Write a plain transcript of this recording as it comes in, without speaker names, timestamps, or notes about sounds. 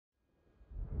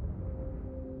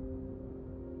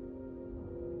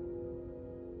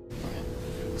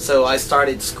So I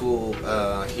started school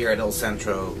here at El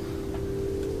Centro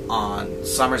on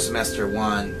summer semester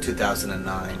 1,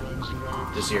 2009,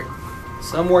 this year.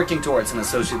 So I'm working towards an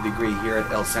associate degree here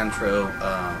at El Centro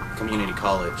Community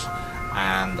College.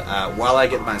 And while I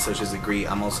get my associate's degree,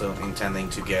 I'm also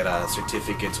intending to get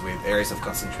certificates with areas of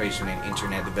concentration in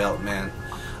internet development,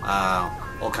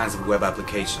 all kinds of web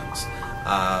applications.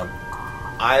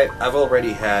 I've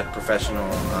already had professional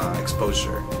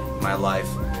exposure in my life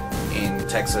in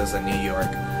Texas and New York,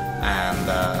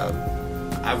 and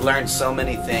I've learned so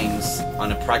many things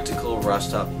on a practical,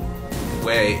 rushed up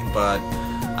way, but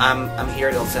I'm here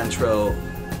at El Centro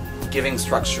giving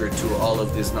structure to all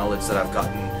of this knowledge that I've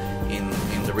gotten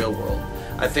in the real world.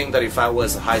 I think that if I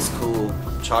was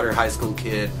a charter high school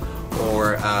kid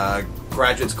or a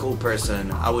graduate school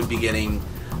person, I would be getting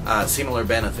a similar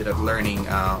benefit of learning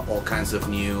all kinds of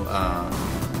new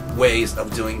ways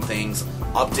of doing things,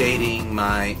 updating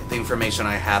the information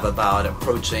I have about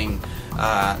approaching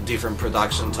different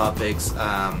production topics,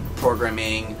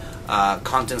 programming,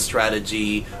 content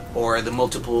strategy, or the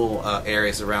multiple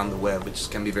areas around the web, which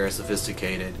can be very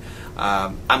sophisticated.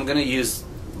 I'm going to use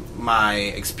my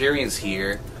experience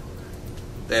here,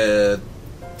 the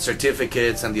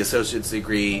certificates and the associate's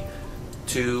degree,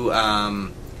 to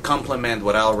complement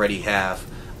what I already have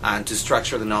and to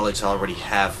structure the knowledge I already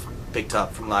have picked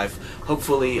up from life,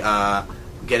 hopefully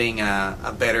getting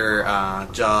a better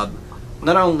job,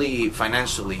 not only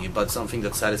financially, but something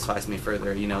that satisfies me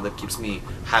further, that keeps me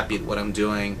happy at what I'm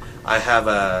doing. I have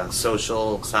a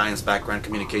social science background,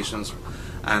 communications,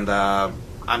 and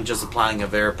I'm just applying a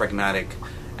very pragmatic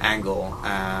angle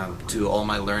to all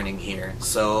my learning here.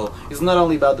 So it's not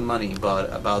only about the money,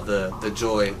 but about the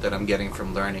joy that I'm getting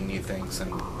from learning new things,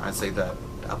 and I say that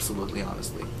absolutely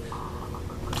honestly.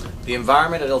 The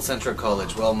environment at El Centro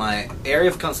College, well, my area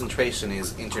of concentration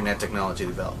is internet technology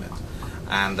development,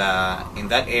 and in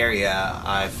that area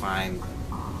I find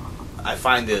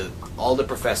all the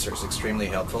professors extremely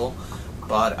helpful,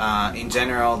 but in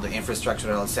general the infrastructure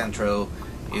at El Centro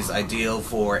is ideal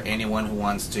for anyone who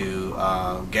wants to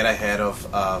get ahead of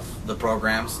the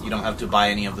programs. You don't have to buy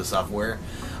any of the software.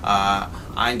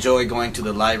 I enjoy going to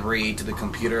the library, to the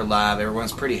computer lab.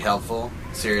 Everyone's pretty helpful,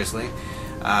 seriously.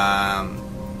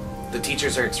 The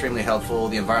teachers are extremely helpful.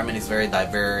 The environment is very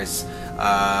diverse,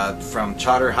 from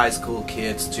charter high school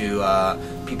kids to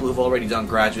people who've already done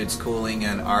graduate schooling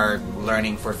and are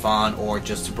learning for fun or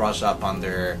just to brush up on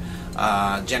their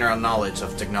general knowledge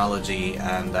of technology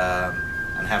and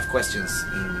have questions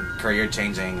in career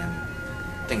changing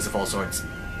and things of all sorts.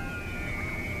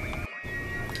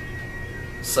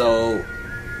 So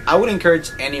I would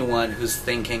encourage anyone who's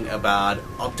thinking about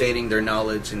updating their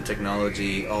knowledge in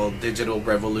technology, or digital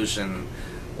revolution,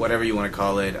 whatever you want to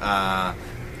call it,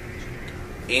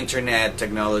 internet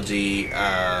technology,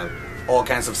 all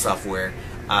kinds of software,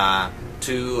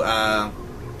 to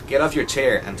get off your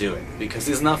chair and do it, because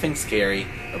there's nothing scary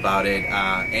about it.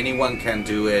 Anyone can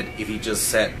do it if you just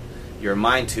set your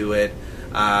mind to it.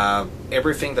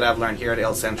 Everything that I've learned here at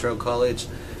El Centro College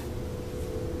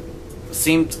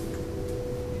seemed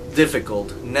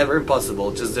difficult, never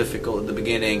impossible, just difficult at the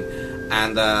beginning,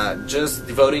 and just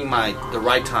devoting the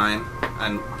right time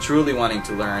and truly wanting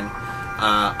to learn,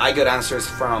 I got answers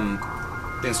from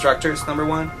the instructors, number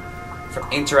one, from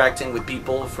interacting with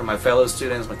people, from my fellow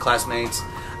students, my classmates,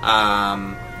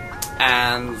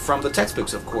 and from the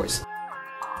textbooks, of course.